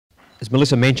As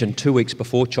Melissa mentioned, 2 weeks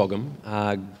before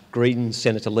CHOGM, Greens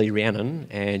Senator Lee Rhiannon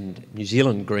and New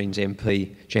Zealand Greens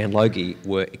MP Jan Logie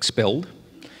were expelled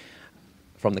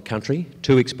from the country.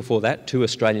 2 weeks before that, 2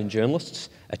 Australian journalists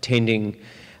attending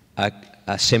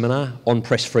a seminar on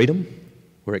press freedom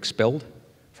were expelled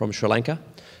from Sri Lanka.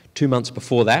 2 months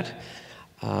before that,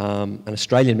 an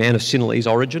Australian man of Sinhalese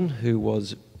origin who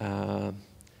was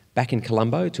back in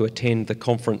Colombo to attend the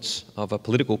conference of a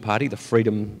political party, the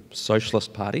Freedom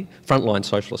Socialist Party, Frontline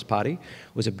Socialist Party,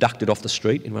 was abducted off the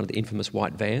street in one of the infamous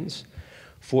white vans.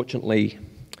 Fortunately,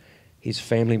 his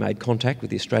family made contact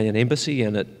with the Australian Embassy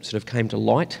and it sort of came to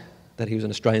light that he was an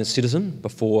Australian citizen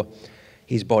before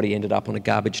his body ended up on a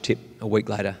garbage tip a week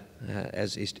later,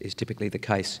 as is typically the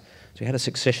case. So we had a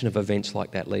succession of events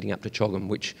like that leading up to CHOGM,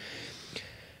 which,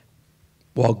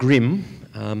 while grim,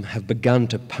 have begun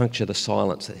to puncture the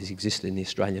silence that has existed in the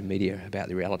Australian media about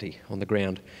the reality on the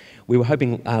ground. We were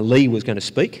hoping Lee was going to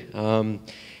speak,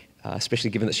 especially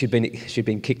given that she'd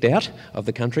been kicked out of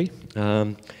the country,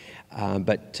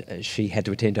 but she had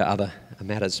to attend to other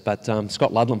matters. But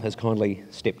Scott Ludlam has kindly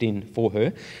stepped in for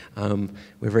her.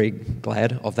 We're very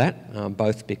glad of that,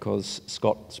 both because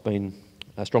Scott's been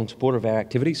a strong supporter of our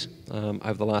activities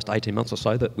over the last 18 months or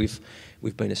so that we've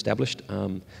been established.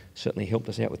 Certainly helped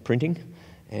us out with printing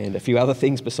and a few other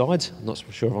things besides. I'm not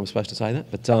sure if I'm supposed to say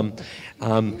that, but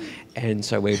and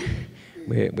so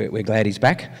we're glad he's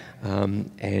back.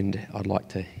 And I'd like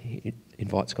to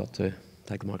invite Scott to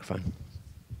take the microphone.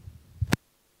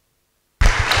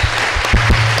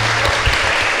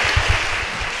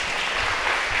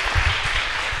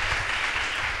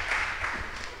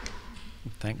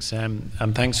 Thanks, Sam.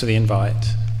 Thanks for the invite.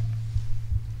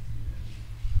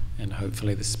 And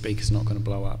hopefully the speaker's not going to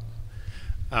blow up.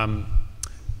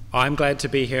 I'm glad to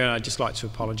be here, and I'd just like to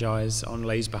apologise on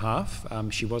Lee's behalf.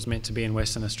 She was meant to be in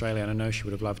Western Australia, and I know she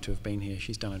would have loved to have been here.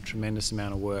 She's done a tremendous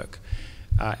amount of work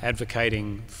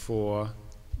advocating for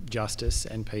justice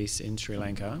and peace in Sri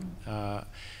Lanka.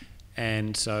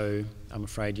 And so I'm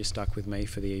afraid you're stuck with me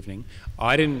for the evening.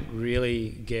 I didn't really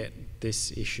get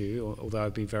this issue, although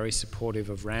I'd be very supportive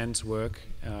of Rand's work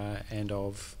and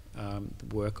of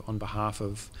work on behalf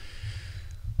of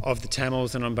the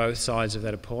Tamils and on both sides of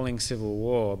that appalling civil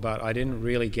war, but I didn't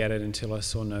really get it until I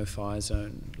saw No Fire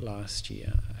Zone last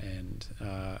year. And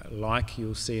like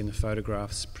you'll see in the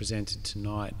photographs presented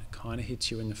tonight, it kind of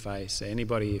hits you in the face.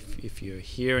 Anybody, if you're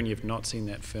here and you've not seen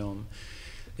that film,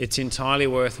 it's entirely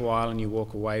worthwhile, and you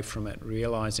walk away from it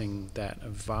realising that a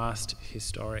vast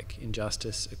historic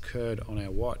injustice occurred on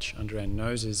our watch, under our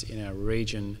noses, in our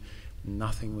region.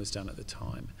 Nothing was done at the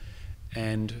time.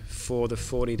 And for the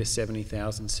 40 to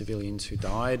 70,000 civilians who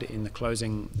died in the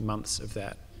closing months of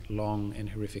that long and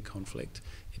horrific conflict,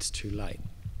 it's too late.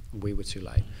 We were too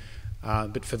late.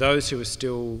 But for those who are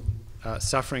still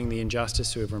suffering the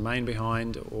injustice, who have remained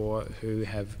behind or who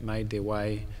have made their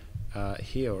way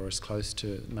here or as close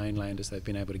to mainland as they've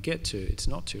been able to get to, it's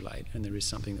not too late, and there is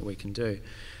something that we can do.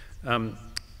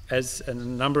 As a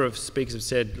number of speakers have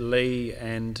said, Lee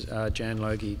and Jan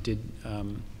Logie did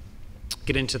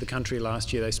get into the country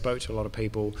last year. They spoke to a lot of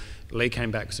people. Lee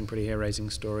came back with some pretty hair-raising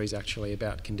stories actually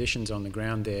about conditions on the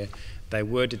ground there. They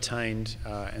were detained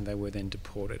and they were then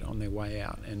deported on their way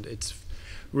out, and it's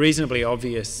reasonably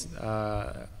obvious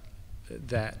that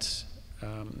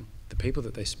the people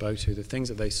that they spoke to, the things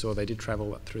that they saw, they did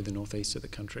travel up through the northeast of the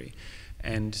country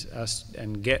and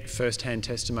get first-hand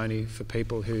testimony for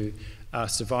people who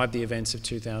survived the events of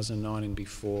 2009 and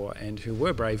before, and who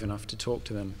were brave enough to talk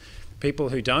to them. People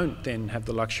who don't then have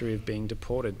the luxury of being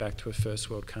deported back to a first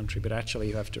world country, but actually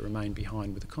you have to remain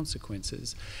behind with the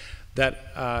consequences.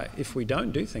 That if we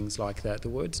don't do things like that, the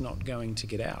word's not going to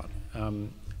get out.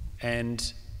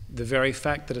 And the very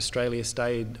fact that Australia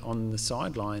stayed on the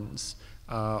sidelines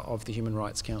of the Human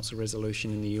Rights Council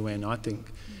resolution in the UN, I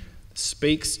think,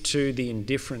 speaks to the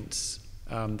indifference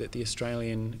that the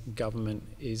Australian government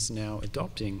is now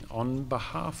adopting on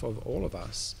behalf of all of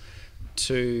us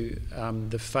to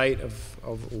the fate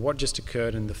of what just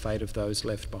occurred and the fate of those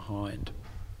left behind.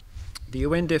 The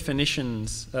UN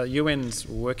definitions, UN's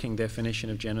working definition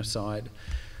of genocide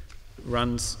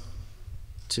runs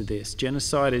to this: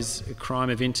 genocide is a crime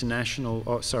of intentional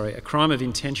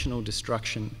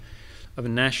destruction of a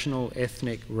national,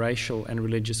 ethnic, racial and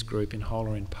religious group in whole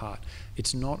or in part.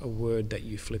 It's not a word that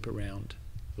you flip around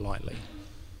lightly.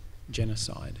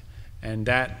 Genocide. And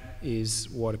that is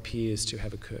what appears to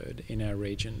have occurred in our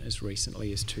region as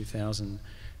recently as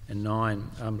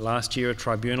 2009. Last year, a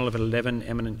tribunal of 11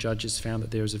 eminent judges found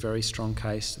that there is a very strong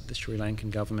case that the Sri Lankan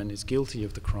government is guilty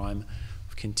of the crime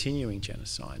of continuing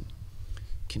genocide.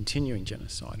 continuing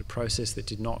genocide, a process that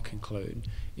did not conclude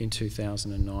in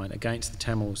 2009 against the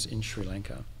Tamils in Sri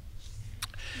Lanka.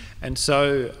 And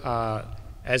so,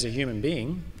 as a human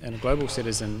being and a global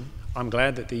citizen, I'm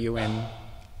glad that the UN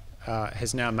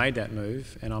has now made that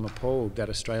move, and I'm appalled that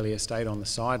Australia stayed on the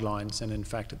sidelines. And in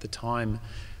fact, at the time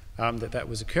that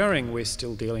was occurring, we're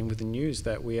still dealing with the news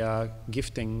that we are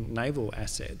gifting naval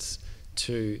assets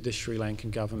to the Sri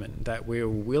Lankan government, that we're a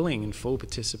willing and full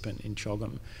participant in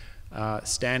CHOGM,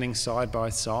 standing side by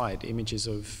side, images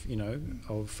of,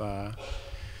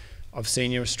 of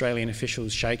senior Australian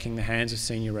officials shaking the hands of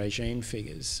senior regime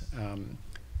figures,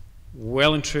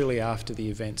 well and truly after the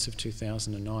events of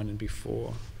 2009 and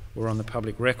before were on the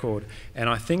public record. And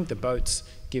I think the boats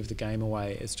give the game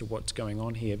away as to what's going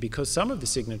on here, because some of the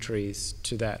signatories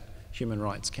to that Human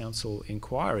Rights Council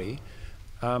inquiry,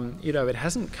 it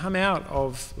hasn't come out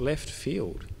of left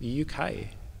field. The UK,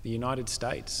 the United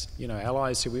States,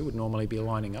 allies who we would normally be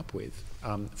lining up with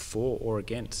for or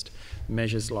against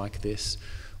measures like this,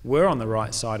 were on the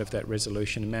right side of that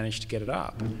resolution and managed to get it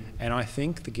up. And I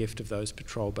think the gift of those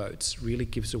patrol boats really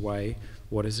gives away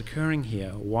what is occurring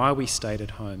here. Why we stayed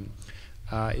at home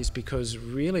is because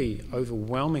really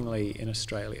overwhelmingly in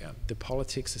Australia, the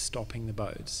politics of stopping the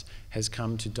boats has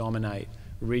come to dominate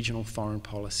regional foreign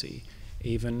policy,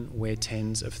 even where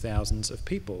tens of thousands of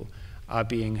people are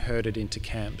being herded into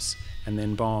camps and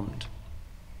then bombed.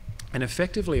 And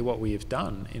effectively what we have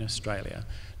done in Australia,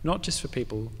 not just for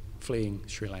people fleeing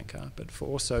Sri Lanka, but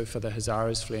also for the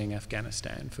Hazaras fleeing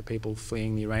Afghanistan, for people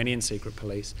fleeing the Iranian secret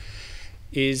police,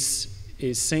 is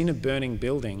seen a burning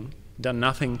building, done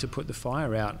nothing to put the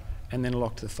fire out, and then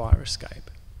locked the fire escape.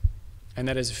 And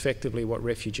that is effectively what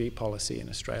refugee policy in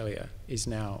Australia is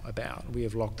now about. We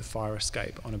have locked the fire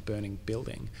escape on a burning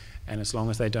building, and as long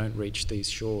as they don't reach these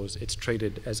shores, it's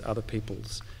treated as other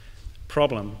people's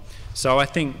problem. So I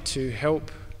think to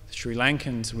help Sri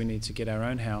Lankans, we need to get our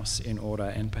own house in order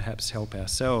and perhaps help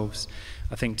ourselves.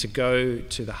 I think to go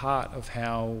to the heart of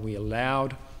how we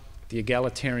allowed the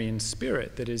egalitarian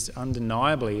spirit that is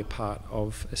undeniably a part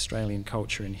of Australian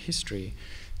culture and history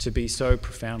to be so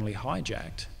profoundly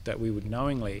hijacked that we would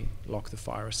knowingly lock the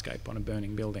fire escape on a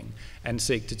burning building and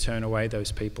seek to turn away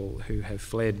those people who have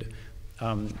fled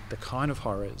the kind of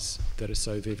horrors that are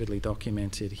so vividly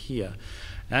documented here.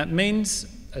 It means,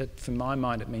 from my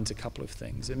mind, it means a couple of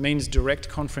things. It means direct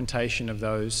confrontation of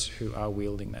those who are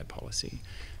wielding that policy.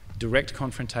 Direct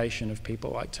confrontation of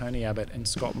people like Tony Abbott and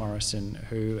Scott Morrison,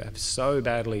 who have so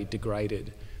badly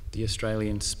degraded the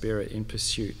Australian spirit in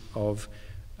pursuit of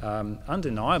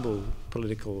undeniable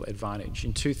political advantage.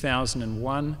 In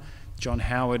 2001, John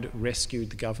Howard rescued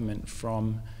the government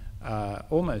from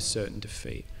almost certain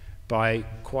defeat by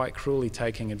quite cruelly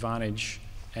taking advantage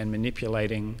and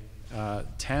manipulating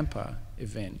Tampa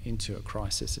event into a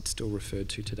crisis. It's still referred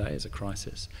to today as a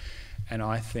crisis. And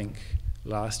I think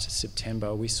last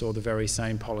September we saw the very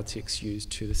same politics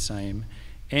used to the same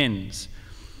ends.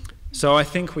 So I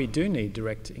think we do need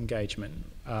direct engagement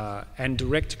and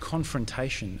direct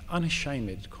confrontation,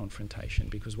 unashamed confrontation,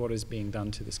 because what is being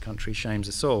done to this country shames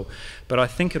us all. But I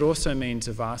think it also means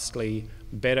a vastly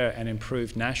better and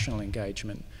improved national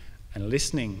engagement and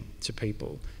listening to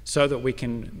people so that we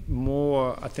can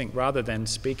more, I think, rather than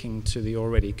speaking to the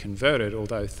already converted,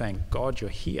 although thank God you're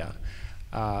here,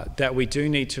 that we do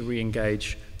need to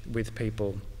re-engage with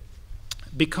people.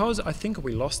 Because I think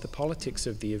we lost the politics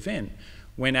of the event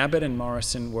when Abbott and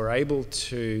Morrison were able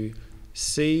to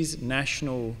seize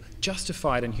national,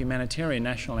 justified and humanitarian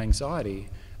national anxiety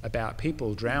about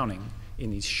people drowning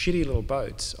in these shitty little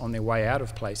boats on their way out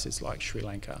of places like Sri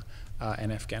Lanka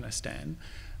and Afghanistan,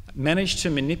 managed to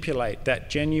manipulate that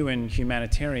genuine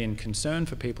humanitarian concern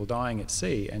for people dying at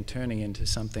sea and turning into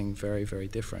something very, very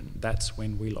different. That's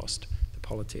when we lost the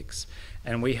politics.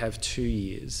 And we have 2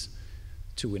 years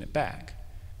to win it back.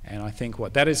 And I think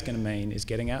what that is going to mean is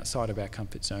getting outside of our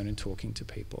comfort zone and talking to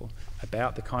people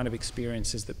about the kind of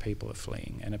experiences that people are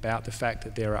fleeing and about the fact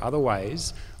that there are other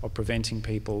ways of preventing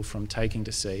people from taking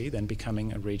to sea than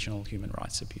becoming a regional human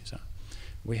rights abuser.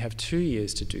 We have 2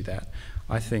 years to do that,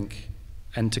 I think,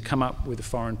 and to come up with a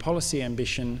foreign policy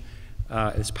ambition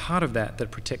as part of that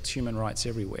that protects human rights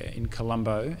everywhere, in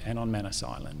Colombo and on Manus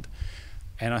Island.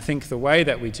 And I think the way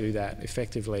that we do that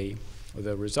effectively, or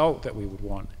the result that we would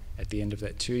want at the end of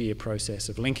that 2-year process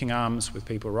of linking arms with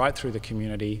people right through the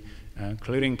community,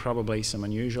 including probably some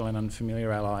unusual and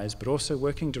unfamiliar allies, but also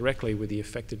working directly with the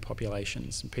affected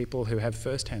populations and people who have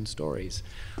first-hand stories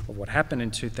of what happened in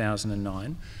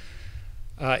 2009,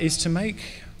 is to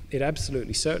make it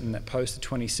absolutely certain that post the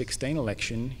 2016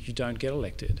 election, you don't get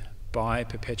elected by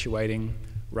perpetuating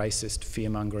racist,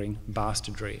 fear-mongering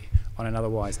bastardry on an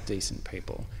otherwise decent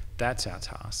people. That's our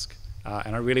task.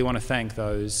 And I really want to thank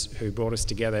those who brought us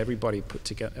together. Everybody put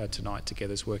together tonight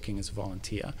together is working as a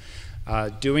volunteer.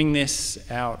 Doing this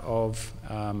out of,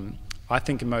 I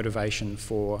think, a motivation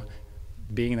for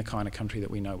being the kind of country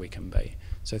that we know we can be.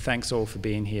 So thanks all for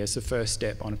being here. It's the first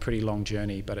step on a pretty long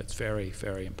journey, but it's very,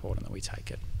 very important that we take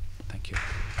it. Thank you.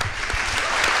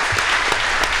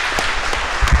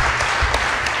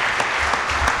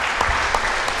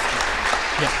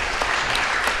 Yeah.